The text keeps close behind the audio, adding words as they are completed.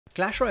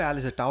Clash Royale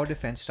is a tower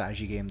defense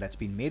strategy game that's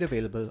been made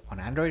available on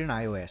Android and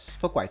iOS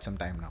for quite some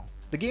time now.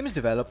 The game is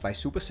developed by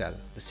Supercell,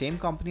 the same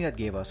company that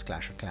gave us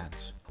Clash of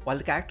Clans. While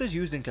the characters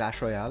used in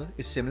Clash Royale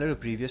is similar to the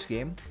previous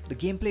game, the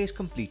gameplay is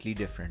completely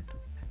different.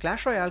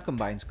 Clash Royale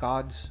combines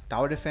cards,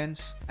 tower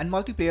defense, and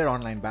multiplayer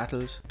online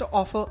battles to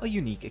offer a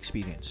unique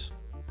experience.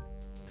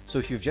 So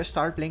if you've just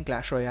started playing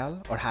Clash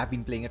Royale or have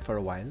been playing it for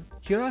a while,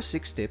 here are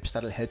 6 tips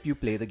that'll help you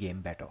play the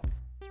game better.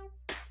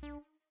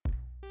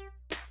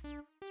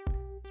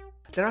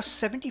 There are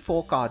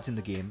 74 cards in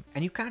the game,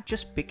 and you can't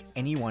just pick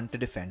any one to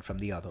defend from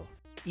the other.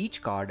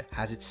 Each card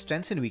has its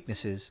strengths and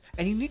weaknesses,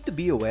 and you need to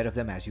be aware of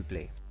them as you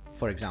play.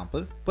 For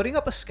example, putting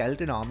up a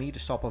skeleton army to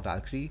stop a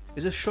Valkyrie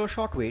is a sure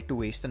shot way to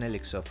waste an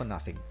elixir for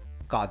nothing.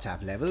 Cards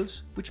have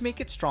levels, which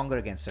make it stronger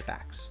against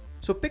attacks.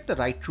 So pick the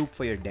right troop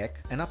for your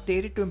deck and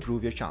update it to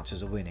improve your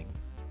chances of winning.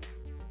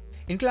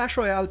 In Clash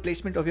Royale,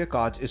 placement of your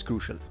cards is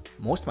crucial.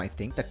 Most might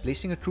think that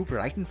placing a troop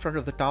right in front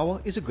of the tower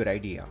is a good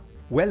idea.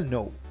 Well,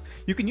 no.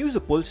 You can use the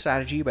pull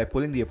strategy by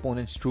pulling the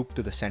opponent's troop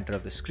to the center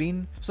of the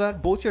screen so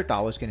that both your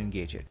towers can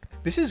engage it.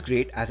 This is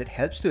great as it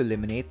helps to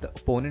eliminate the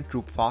opponent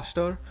troop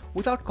faster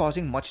without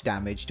causing much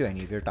damage to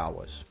any of your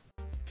towers.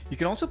 You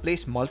can also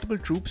place multiple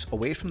troops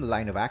away from the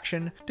line of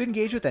action to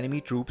engage with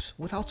enemy troops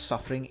without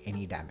suffering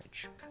any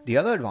damage. The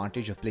other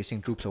advantage of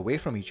placing troops away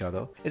from each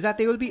other is that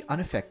they will be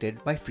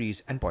unaffected by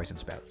freeze and poison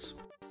spells.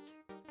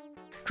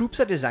 Troops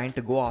are designed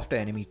to go after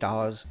enemy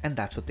towers, and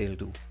that's what they'll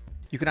do.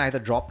 You can either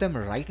drop them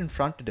right in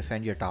front to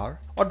defend your tower,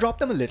 or drop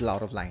them a little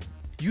out of line.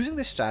 Using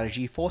this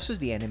strategy forces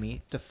the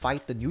enemy to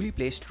fight the newly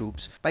placed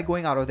troops by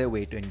going out of their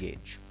way to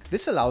engage.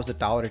 This allows the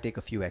tower to take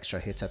a few extra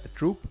hits at the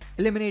troop,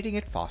 eliminating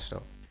it faster.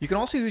 You can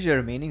also use your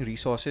remaining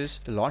resources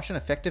to launch an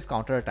effective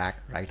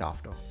counterattack right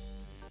after.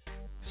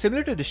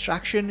 Similar to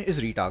distraction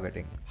is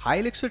retargeting. High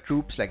elixir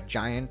troops like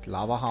Giant,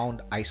 Lava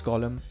Hound, Ice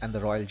Golem, and the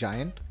Royal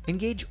Giant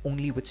engage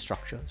only with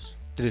structures.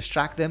 To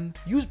distract them,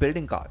 use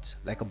building cards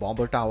like a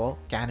bomber tower,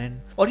 cannon,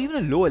 or even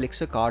a low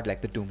elixir card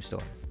like the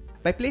Tombstone.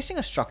 By placing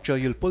a structure,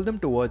 you'll pull them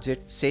towards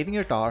it, saving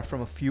your tower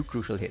from a few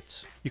crucial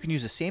hits. You can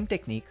use the same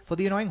technique for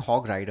the annoying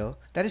Hog Rider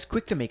that is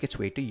quick to make its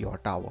way to your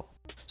tower.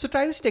 So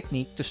try this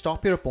technique to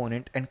stop your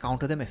opponent and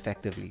counter them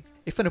effectively.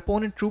 If an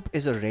opponent troop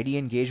is already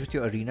engaged with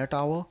your arena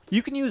tower,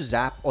 you can use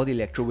Zap or the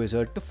Electro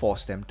Wizard to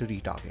force them to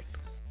retarget.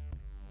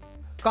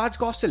 Cards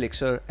cost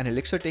elixir, and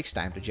elixir takes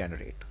time to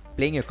generate.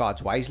 Playing your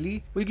cards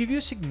wisely will give you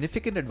a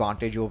significant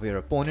advantage over your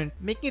opponent,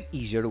 making it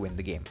easier to win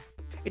the game.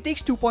 It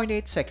takes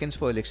 2.8 seconds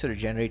for elixir to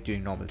generate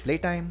during normal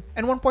playtime,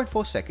 and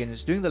 1.4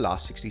 seconds during the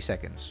last 60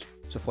 seconds.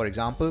 So for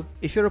example,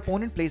 if your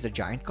opponent plays a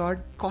giant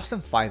card, cost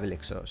them 5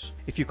 elixirs.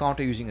 If you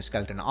counter using a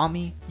skeleton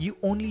army, you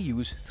only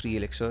use 3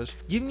 elixirs,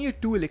 giving you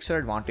 2 elixir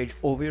advantage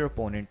over your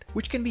opponent,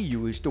 which can be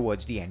used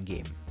towards the end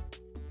game.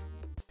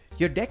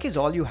 Your deck is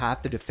all you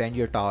have to defend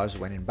your towers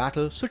when in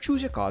battle, so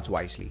choose your cards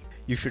wisely.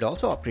 You should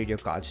also upgrade your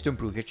cards to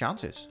improve your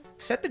chances.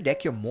 Set the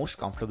deck you're most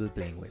comfortable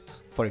playing with.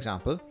 For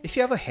example, if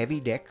you have a heavy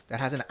deck that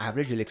has an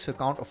average elixir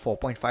count of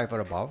 4.5 or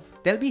above,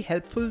 they'll be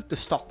helpful to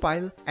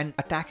stockpile and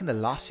attack in the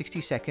last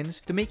 60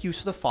 seconds to make use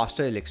of the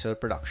faster elixir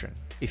production.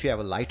 If you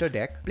have a lighter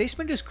deck,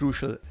 placement is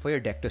crucial for your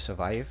deck to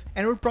survive,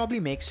 and it would probably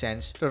make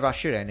sense to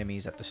rush your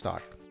enemies at the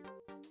start.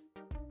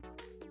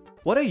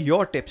 What are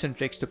your tips and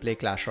tricks to play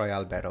Clash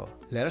Royale better?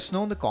 Let us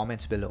know in the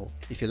comments below.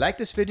 If you like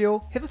this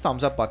video, hit the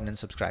thumbs up button and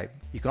subscribe.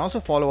 You can also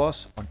follow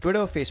us on Twitter,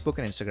 Facebook,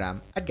 and Instagram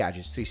at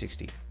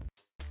Gadgets360.